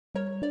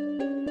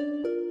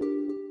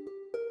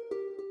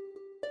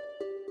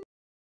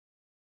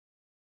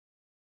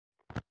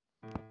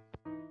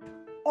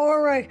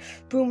Alright,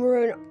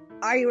 Boomerang,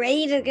 are you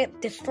ready to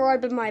get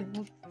destroyed by my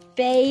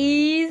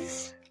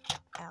base?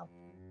 Ow.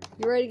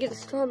 You ready to get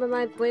destroyed by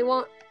my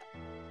Brainz?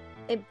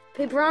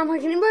 Hey, Brown,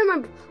 can you buy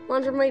my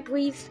monster mate,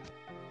 please?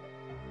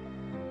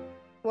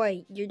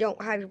 Wait, you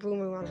don't have your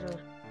Boomerang monster.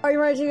 Are you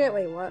ready to get,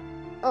 wait, what?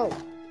 Oh,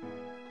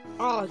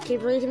 can you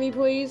bring it to me,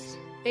 please?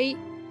 8?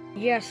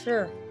 Yes,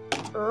 sir.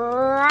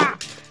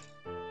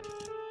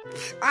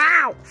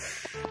 Ow!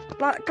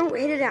 But don't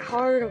hit it that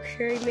hard,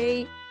 okay,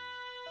 mate?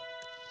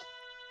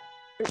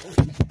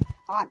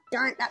 Oh,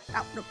 darn that.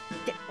 Oh, no.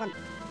 One.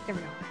 There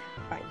we go.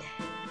 Fine.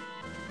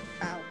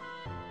 Ow.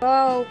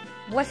 Oh,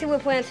 what's it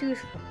with plan 2?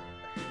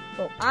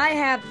 Well, I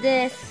have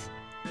this.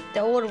 The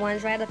older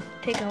ones. I had to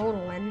pick an older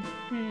one.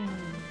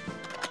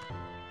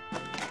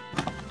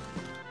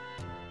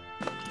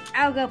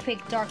 I'll go pick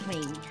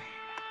Darkwing.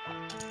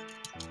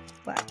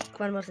 But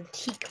one of the most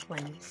antique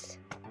ones.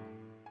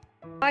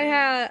 I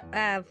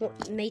have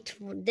mate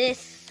for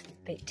this.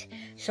 Wait.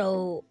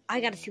 So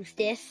I gotta choose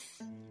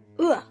this.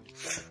 Ugh.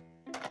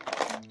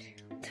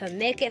 To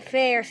make it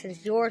fair,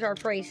 since yours are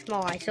pretty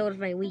small, I chose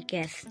my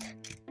weakest.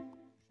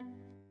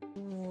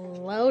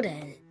 Well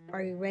then,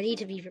 are you ready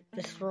to be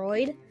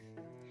destroyed?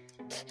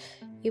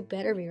 You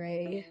better be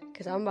ready,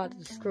 because I'm about to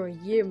destroy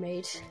you,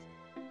 mate.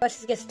 Let's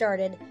just get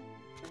started.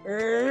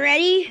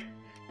 Ready?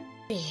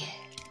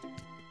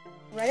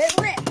 Ready,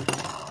 rip!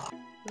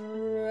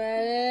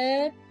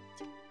 Ready,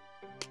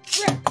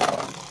 rip!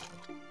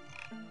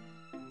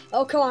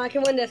 Oh, come on, I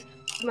can win this.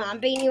 Come on, I'm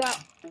beating you up.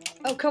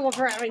 Oh, come on,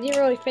 crap. I didn't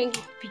really think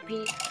you could beat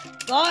me.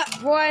 But,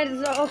 boy, this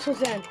is also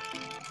then.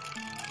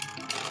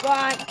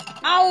 But,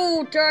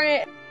 oh, darn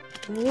it.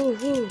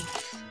 Woohoo.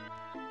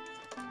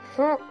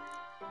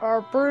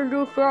 Our brain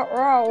do fat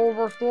right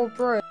over small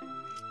brain.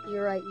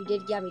 You're right, you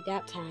did get me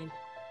that time.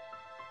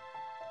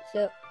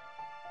 So,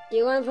 do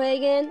you want to play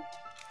again?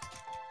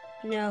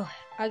 No,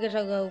 I guess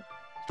I'll go.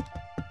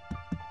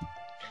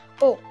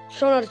 Oh,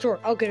 show out the door.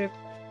 I'll get it.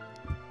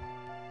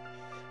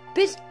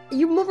 Bitch,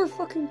 you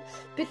motherfucking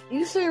bitch,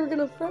 you said you were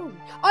gonna throw me.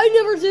 I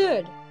never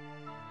did!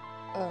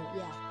 Oh,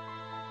 yeah.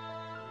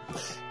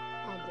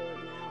 I'm bored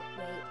now.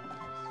 Wait.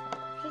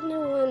 There's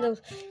never one of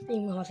those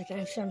emails again.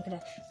 I'm sure I'm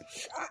gonna.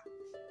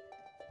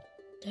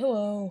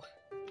 Hello.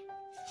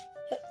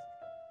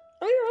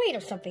 Are you right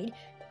or something?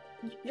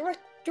 You're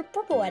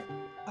purple and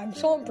I'm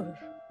somber.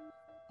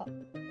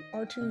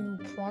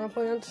 R2 piranha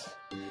plants?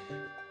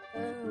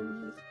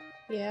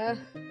 Yeah.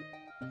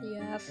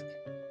 Yes.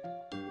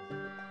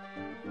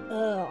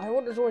 I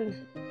want to join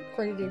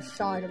Crazy's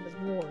side of his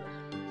war.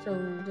 So,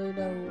 do you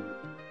know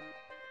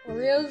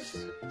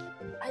Oreos?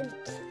 I'm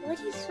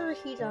pretty sure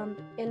he's,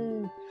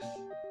 in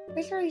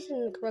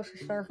the grocery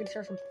store. He can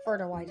start some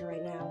fertilizer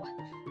right now.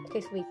 In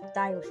case we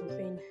die or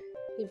something.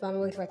 He's on the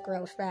way to, like,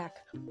 grow us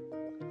back.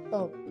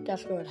 Oh,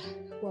 that's good.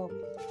 Well,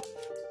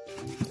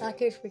 in that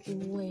case, we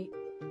can wait.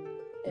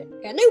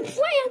 A new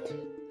plant!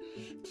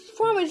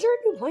 Mom, is there a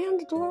new plant in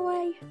the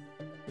doorway?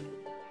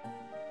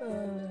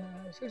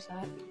 Who's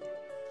that?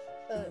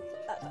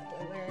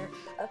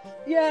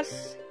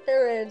 Yes,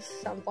 there is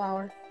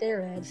sunflower.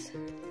 There is.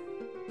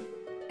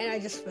 And I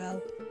just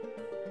fell.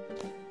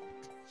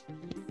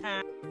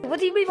 What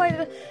do you mean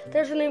by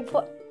there's a new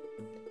plant?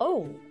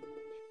 Oh.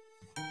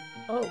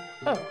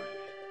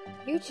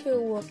 You two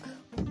look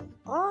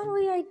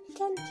oddly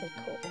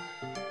identical.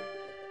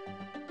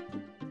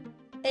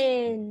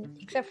 And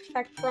except for the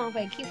fact that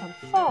Bronze keeps on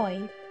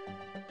falling,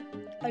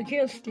 I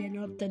can't stand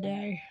up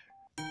today.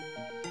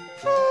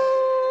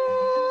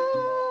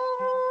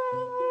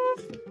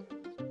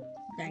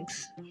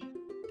 Thanks.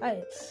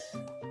 It's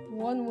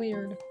one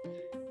weird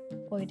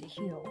way to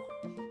heal.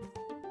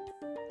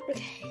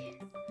 Okay.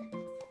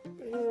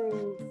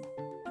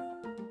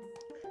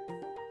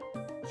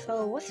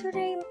 So, what's your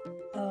name?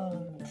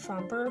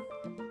 Somber.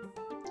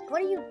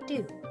 What do you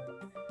do?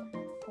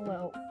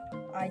 Well,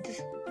 I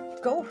just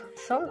go.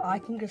 I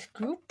can just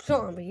group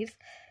zombies,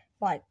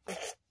 like.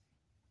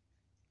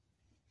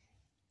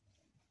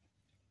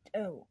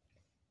 Oh.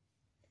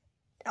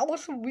 That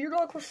was some weird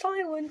awkward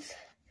silence.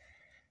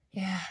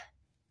 Yeah.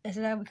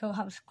 Isn't that we go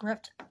have a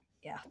script?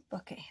 Yeah,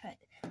 okay.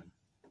 What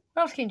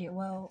else can you do?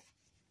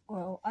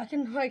 Well, I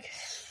can, like,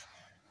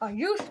 I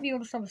used to be able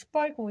to summon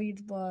spike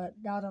weeds, but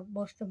now that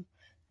most of them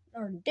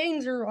are in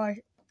danger,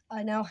 I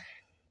now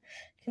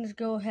can just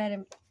go ahead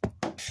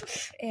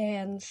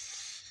and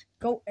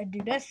go and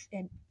do this,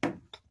 and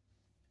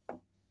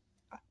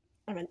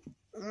I mean,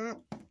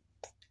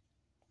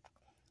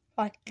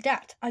 like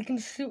that. I can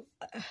shoot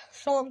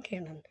song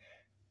cannon.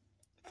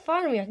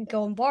 Finally, I can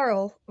go and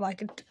borrow,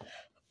 like,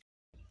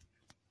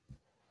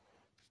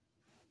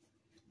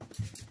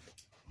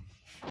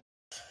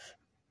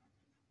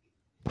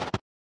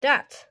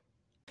 that's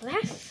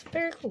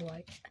very cool.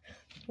 Like,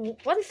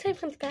 once time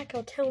comes back,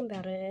 I'll tell him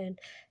about it.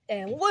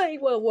 And wait,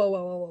 whoa.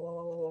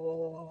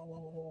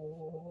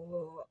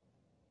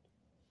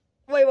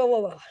 Where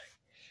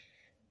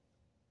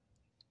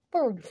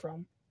are you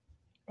from?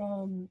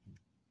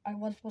 I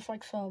was with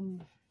like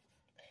some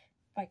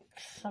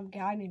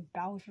guy named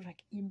Bowser's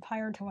like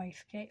empire until I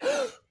escaped.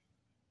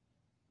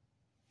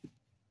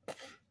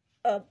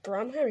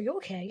 Brom, are you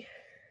okay?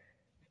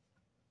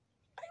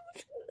 I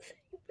was gonna say,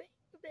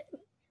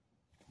 baby.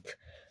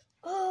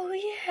 Oh,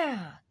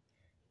 yeah.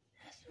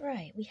 That's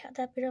right. We had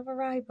that bit of a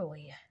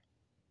rivalry.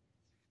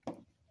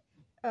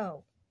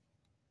 Oh.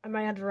 I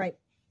might have to write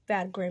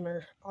bad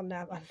grammar on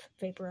that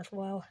paper as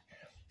well.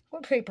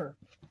 What paper?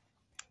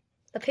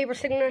 The paper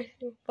sitting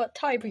what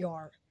type you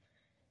are.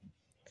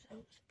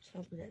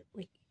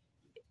 Wait.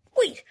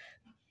 Wait!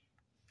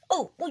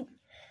 Oh, wait!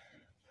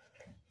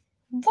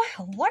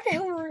 Wow, why the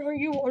hell are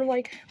you on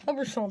like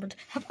other songs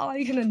have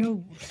eyes and a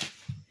nose?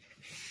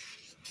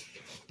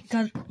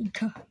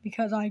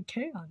 Because I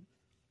can.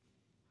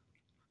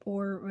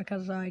 Or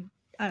because I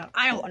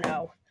don't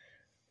know.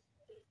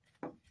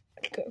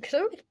 Because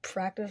I like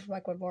practice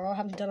like with Laurel. I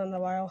haven't done it in a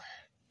while.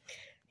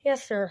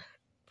 Yes, sir.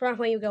 Brown,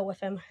 when you go with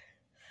him.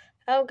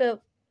 I'll go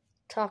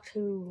talk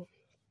to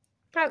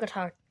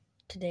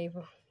Dave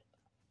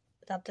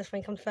without this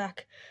when he comes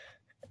back.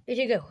 Here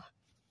you go.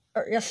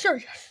 Yes, sir,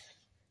 yes.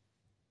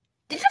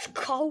 Did you just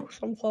call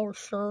sunflower,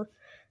 sir?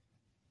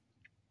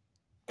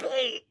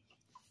 God,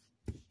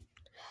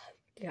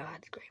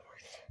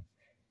 grammars.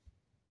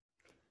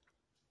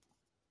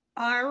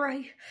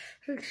 Alright,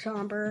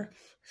 Somber.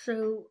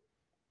 So,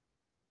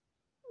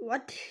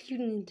 what you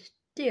need to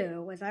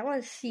do is I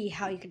want to see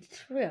how you can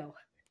throw.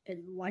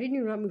 And why didn't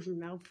you not move your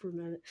mouth for a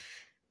minute?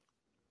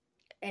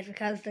 It's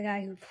because the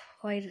guy who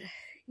played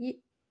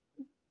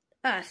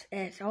us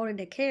is holding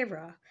the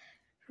camera,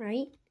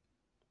 right?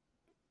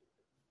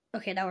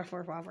 Okay, now we're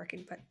 4 while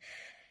working, but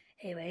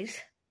anyways.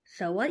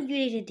 So what you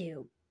need to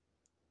do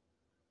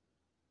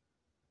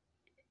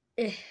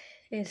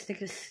is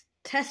to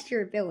test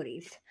your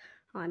abilities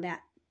on that,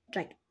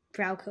 like,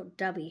 brown coat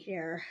dummy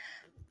here.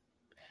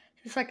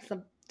 It's like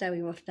some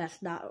dummy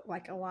that's not,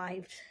 like,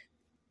 alive.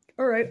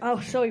 Alright, I'll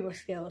show you my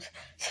skills.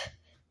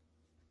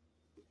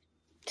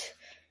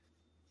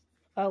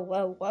 Oh,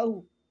 whoa,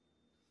 whoa.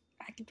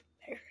 I can do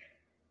better.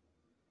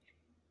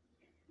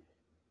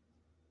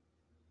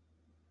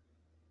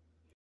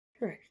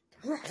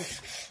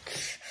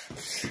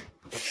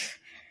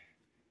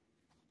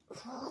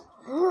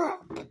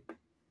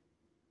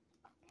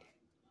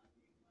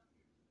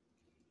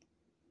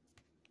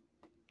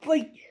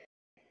 Wait.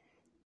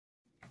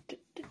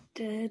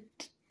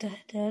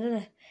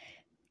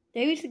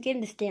 Maybe it's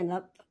getting to stand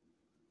up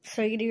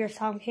so you can do your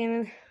song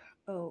cannon.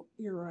 Oh,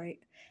 you're right.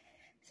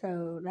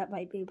 So that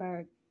might be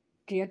better.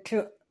 You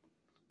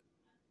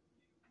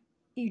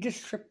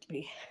just tripped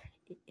me.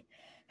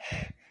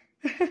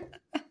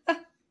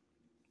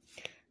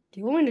 Do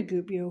you want me to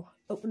goop you?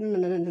 Oh,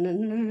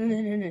 no.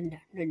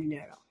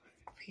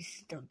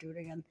 Please don't do it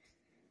again.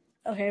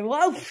 Okay,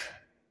 whoa!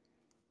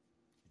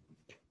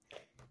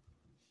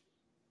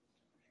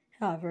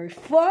 Not very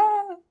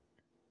far.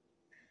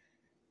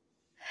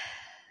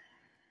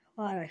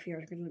 Why do I fear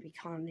it's going to be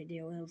comedy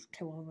deal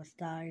until one of us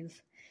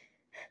dies?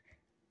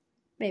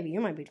 Maybe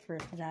you might be the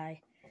first to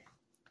die.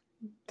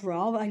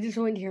 Bro, I just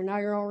went here. Now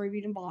you're already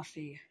beating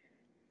Bossy.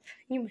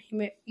 If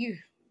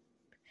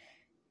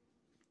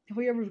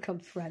we ever become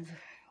friends,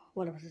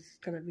 one of us is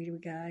going to be the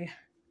guy.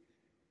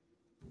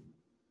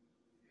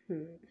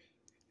 So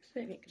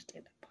maybe I can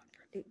stand up on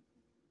for a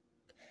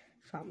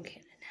something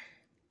cannon.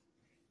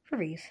 For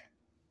these.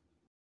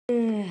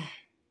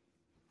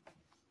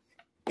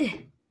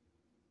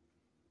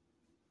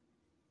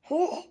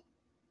 Oh.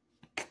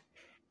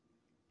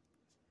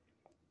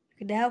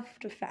 Now for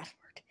the fast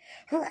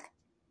word.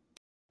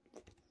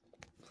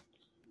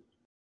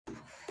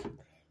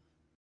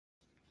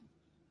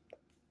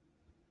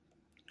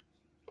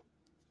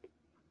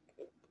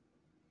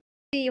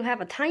 You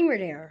have a timer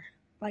there,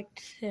 like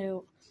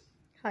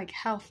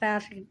how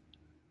fast,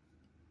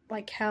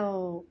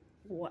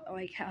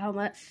 how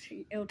much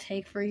it'll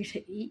take for you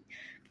to eat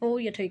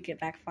before you get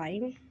back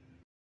fighting.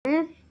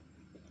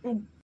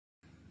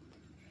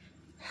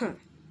 Huh.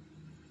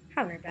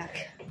 I'll be right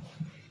back.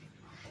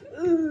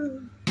 Okay.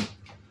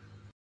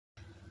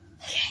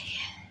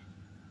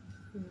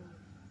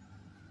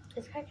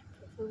 This guy can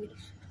put food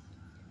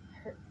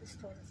hurt the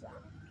store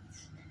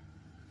zombies.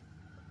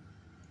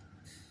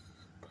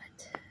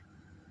 But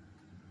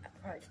I'll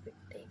probably speak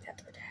things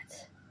after that.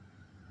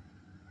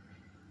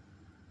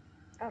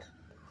 I'll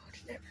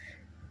watch never.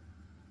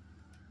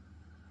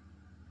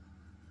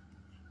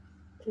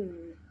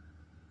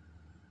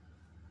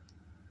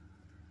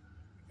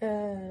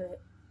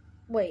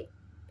 Wait.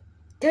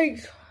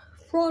 Thanks.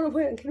 Fraud of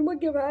hand. Can we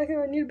get back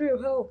here? I need a bit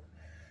of help.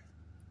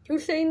 You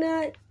saying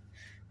that?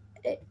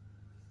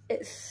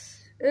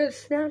 It's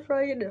not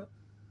right.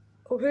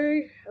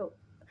 Okay? Oh.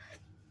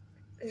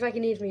 If I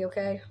can eat me,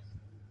 okay?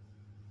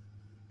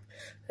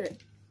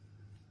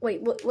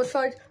 Wait, what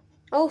side?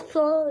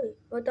 Outside.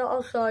 What the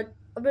outside?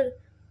 I've been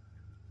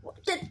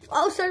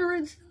outside or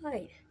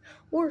inside?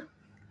 Or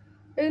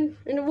in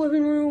the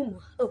living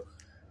room. Oh.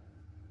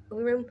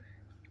 Living room.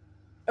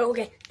 Oh,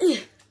 okay.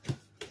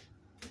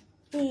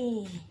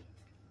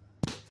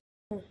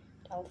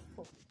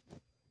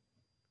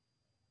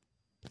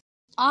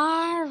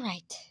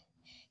 Alright,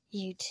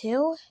 you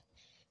two.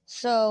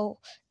 So,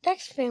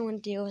 next thing I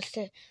want to do is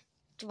to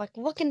like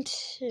look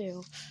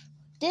into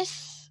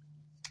this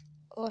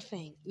little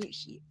thing.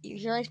 You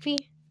hear XP?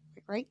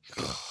 Right?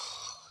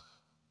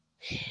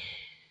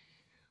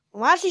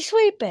 While she's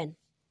sleeping,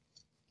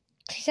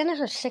 she's in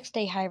her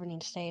 6-day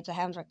hibernating stage that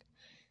happens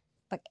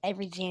like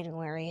every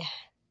January.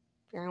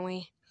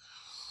 Apparently,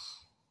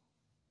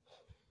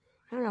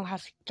 I don't know how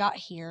she got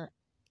here.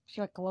 She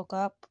like woke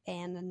up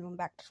and then went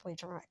back to sleep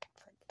for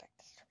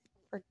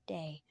a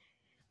day.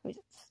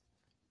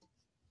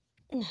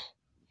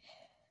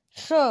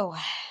 So,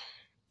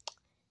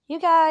 you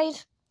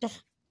guys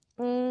just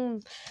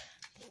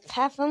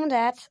have fun with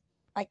that.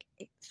 Like,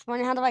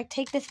 explain how to like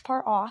take this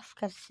part off,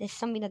 because it's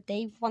something that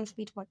Dave wants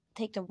me to like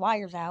take the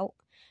wires out,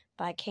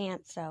 but I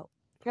can't. So,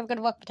 have good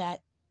luck with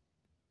that,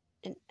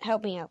 and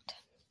help me out.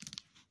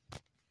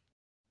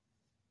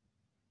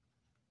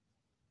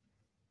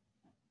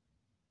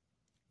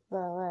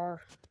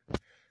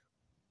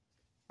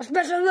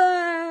 Special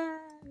alert!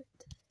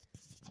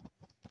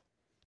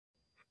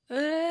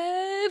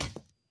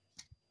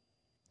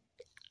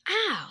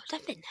 Ow,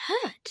 that been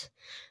hurt.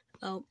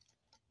 Oh,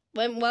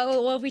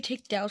 what if we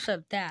take the outside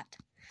of that?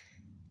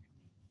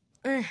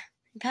 You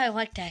probably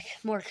like that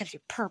more because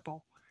you're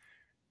purple.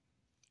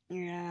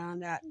 Yeah,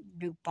 that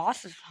new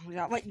boss is. We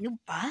got what new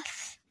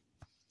boss?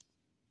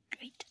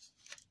 Great.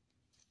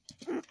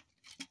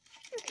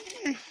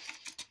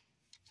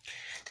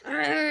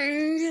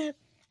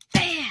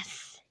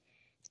 Bass.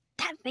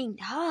 That thing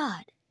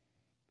hard.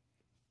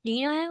 Do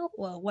you know how?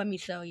 Well, let me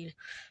show you.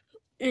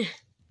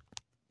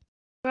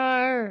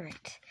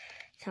 Alright.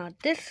 So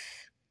this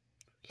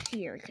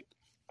here could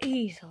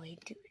easily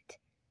do it.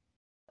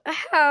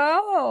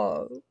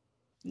 Ow!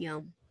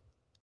 Yum.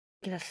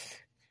 Just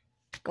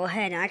go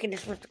ahead and I can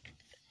just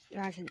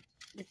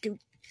do.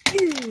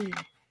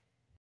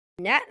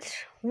 And that's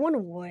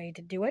one way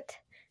to do it.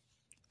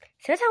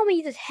 So that's how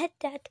we just hit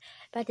that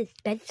by this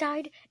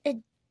bedside,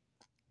 and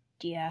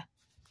yeah,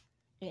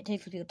 it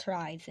takes a few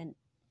tries, and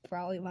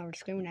probably when we're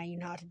screaming at you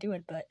not to do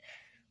it, but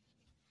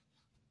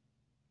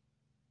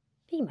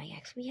we might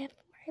actually have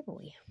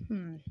rivalry.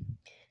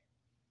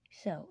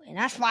 So, and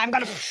that's why I'm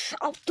gonna.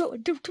 Oh,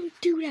 don't do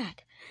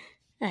that.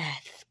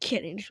 Just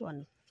kidding. Just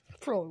want to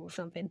throw or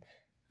something.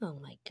 Oh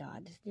my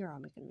God, you're all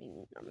making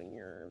me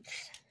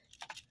nerves.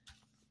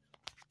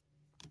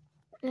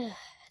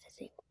 That's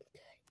it.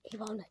 He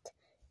won it.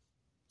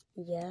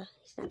 Yeah,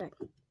 he's not done.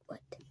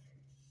 What?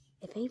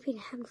 If anything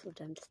happens with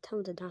them, just tell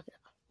him to knock it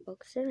off. Well,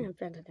 considering I'm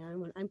friends with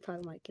them, I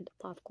probably might get the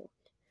popcorn.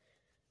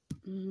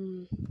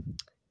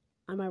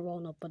 I might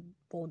roll up and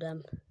bowl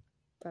them.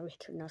 Probably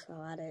turn us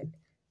all at it.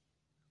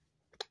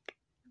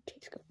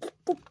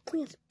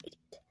 Please,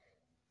 idiot.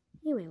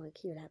 You might want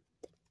to hear that.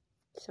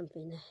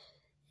 Something.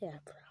 Yeah,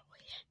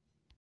 probably.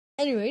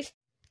 Anyways.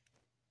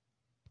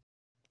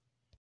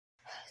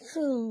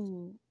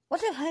 So,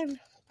 what's the time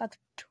about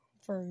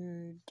for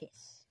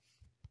this?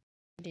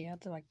 Do you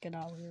have to like get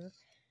out here?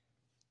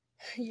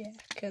 Yeah,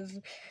 because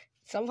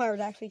somewhere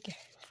it's actually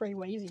pretty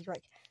lazy,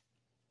 right?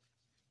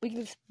 We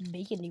can just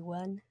make a new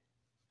one.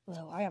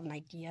 Well, I have an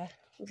idea.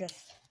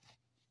 Just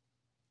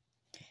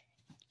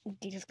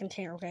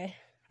container, okay?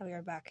 I'll be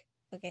right back.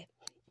 Okay.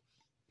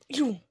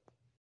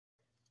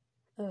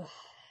 Ugh.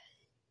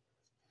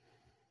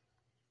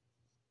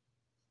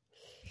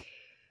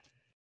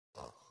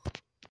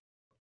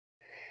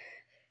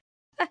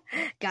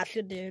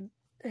 Gotcha, dude.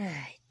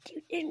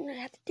 You didn't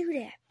have to do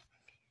that.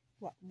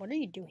 What are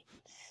you doing?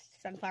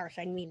 Sunflower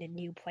sent me the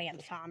new plan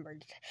Sombers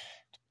to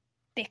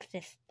fix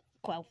this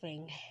quell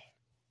thing.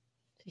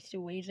 Is he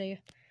still lazy?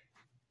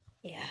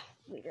 Yeah,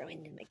 we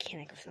ruined the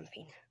mechanic or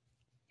something.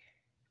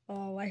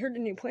 Oh, I heard the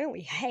new plan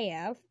we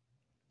have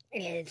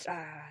is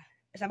a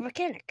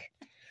mechanic.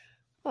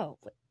 Oh,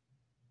 but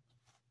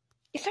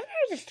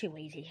sometimes it's too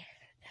lazy.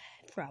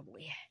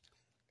 Probably.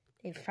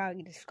 They'd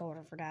probably just scold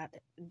her for that.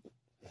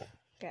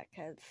 Yeah,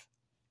 because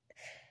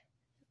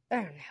I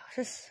don't know.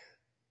 Just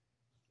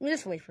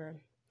wait for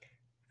him.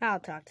 I'll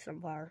talk to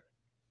Sunflower.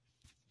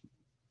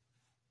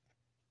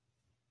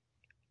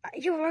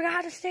 You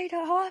forgot to say to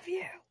all of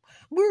you.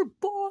 We're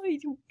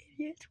boys, you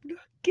idiots. We're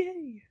not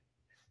gay.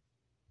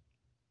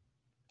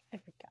 I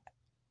forgot.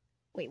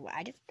 Wait, what?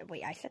 I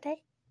said that?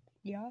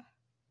 Yeah.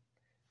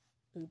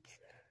 Oops.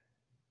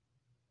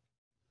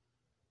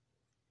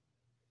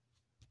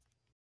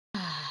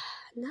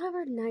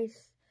 Another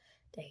nice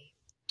day.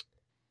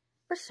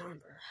 We're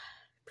somber.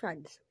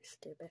 Probably something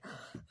stupid.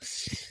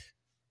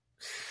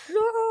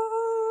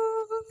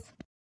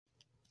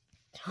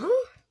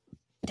 Huh?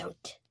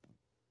 Don't.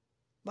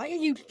 Why are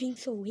you being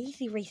so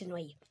lazy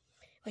recently?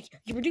 Like,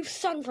 you produce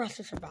sun for us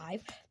to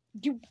survive.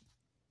 You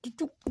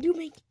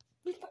make.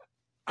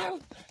 I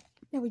don't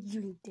know what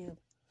you do.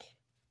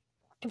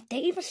 If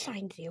Dave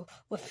assigns you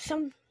with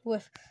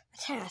a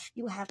task,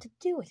 you have to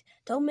do it.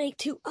 Don't make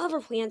 2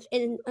 other plans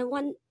in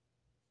one.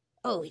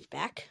 Oh, he's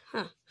back,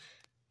 huh?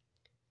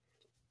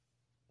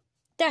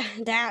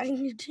 That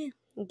you.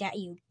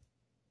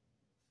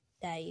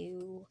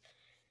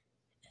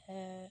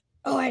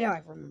 Oh, I know,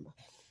 I remember.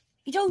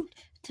 You don't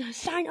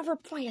assign other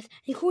plans,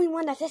 including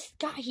one that just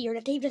got here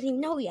that Dave doesn't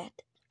even know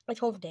yet. I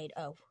told Dave,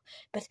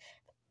 but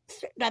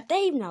that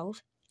Dave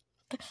knows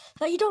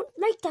that you don't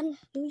make them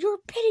do your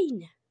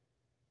bidding.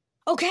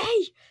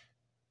 Okay?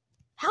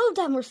 Half of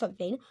them were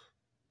something,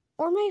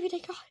 or maybe they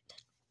got it.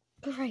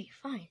 Great,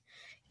 fine.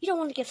 You don't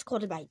want to get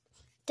scolded by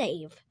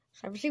Dave,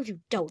 so I presume you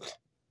don't.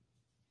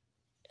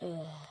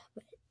 But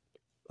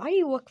why do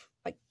you look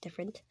like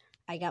different?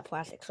 I got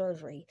plastic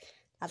surgery.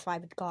 That's why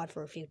I've been gone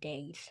for a few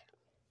days.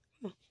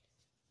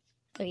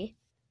 Okay.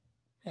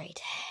 Right.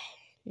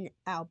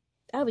 I'll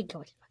be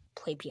going to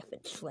play BF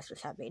and Swiss or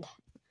something.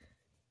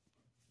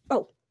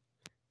 Oh,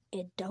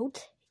 and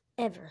don't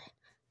ever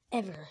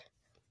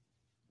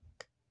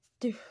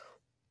do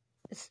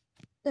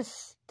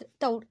this.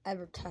 Don't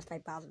ever test my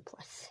 1000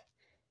 plus.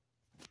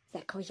 Is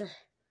that closer?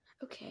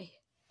 Okay.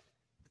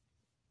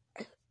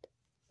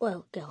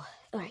 Well, go.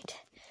 Alright.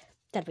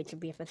 That makes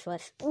your BF and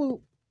Swiss.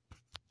 Ooh.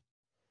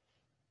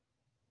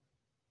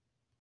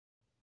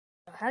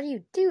 How do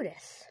you do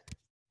this?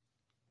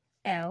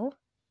 L.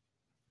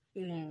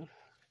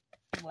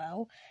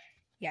 Well,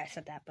 yeah, I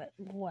said that, but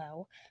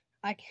well,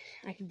 I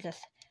can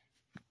just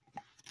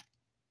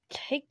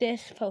take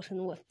this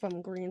potion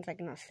from greens, I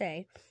cannot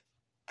say,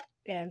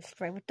 and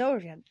spray with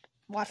those again.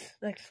 Watch.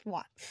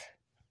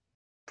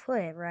 Put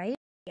it right.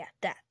 Yeah,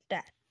 that.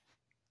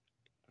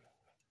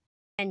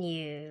 And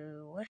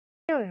you,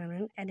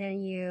 and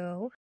then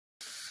you.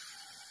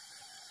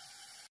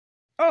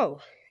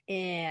 Oh,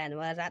 and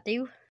what does that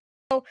do?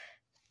 Oh,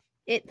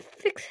 it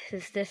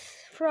fixes this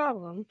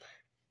problem.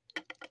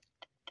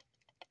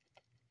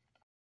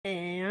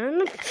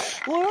 And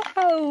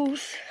whoa!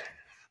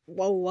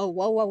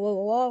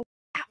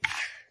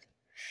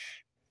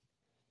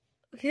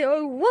 Okay,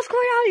 what's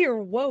going on here?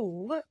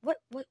 Whoa! What?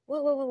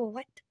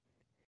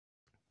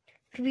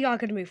 We are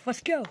gonna move.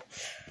 Let's go.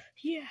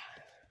 Yeah.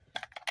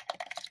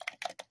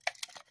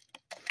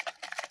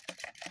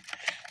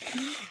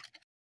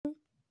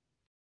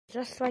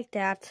 Just like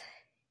that.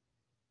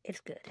 It's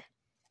good.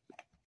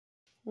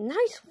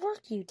 Nice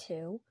work, you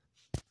two.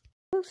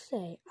 I will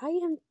say, I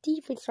am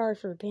deeply sorry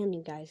for abandoning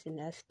you guys in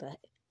this, but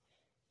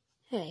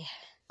hey,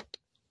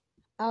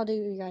 I'll do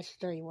you guys'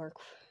 dirty work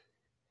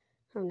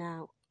from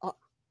now.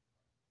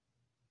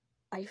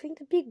 I think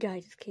the big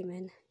guy just came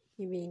in.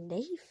 You mean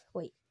Dave?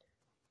 Wait,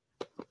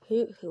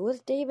 who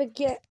was Dave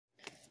again?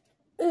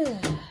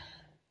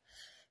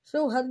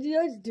 So how did you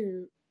guys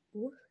do?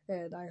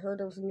 And I heard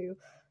there was a new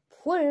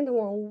plan to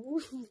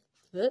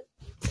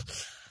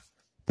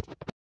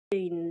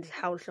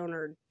house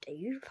owner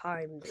Dave.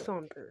 I'm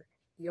Somber.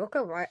 You look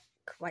right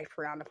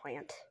around the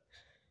plant.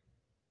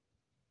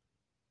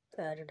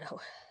 I don't know.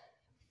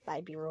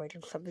 Might be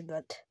related to something,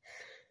 but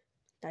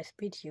nice to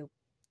meet you.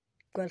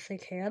 Gonna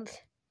shake hands?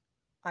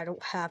 I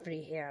don't have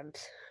any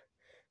hands.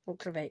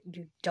 Looks of it,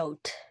 you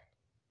don't.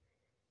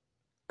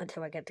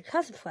 Until I get the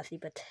cousin fussy,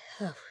 but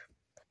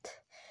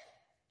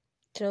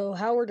so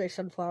how were they,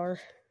 Sunflower?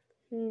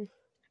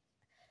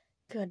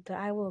 Good, but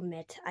I will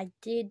admit, I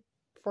did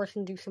force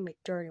them to do some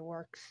dirty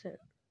work,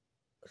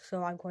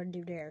 so I'm going to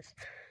do theirs.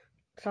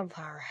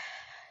 Sunflower.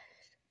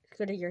 It's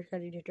good that you're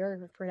going to do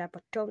dirty work for that,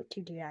 but don't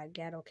you do that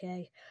again,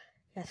 okay?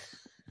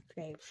 Yes,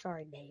 Dave.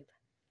 Sorry, Dave.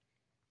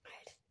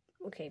 Right.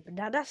 Okay, but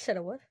now that's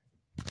settled with.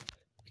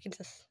 We can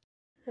just...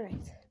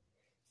 Alright.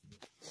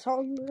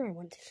 Somber, I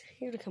want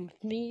you to come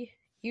with me.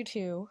 You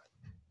too.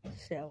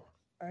 So,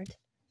 alright.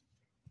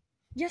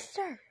 Yes,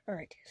 sir.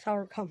 Alright,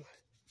 Sour, come.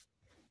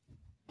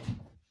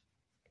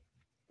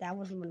 That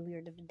was one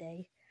weird of the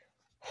day.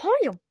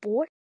 Hiya,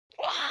 boy.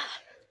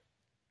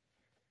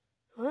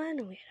 One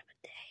weird of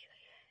a day.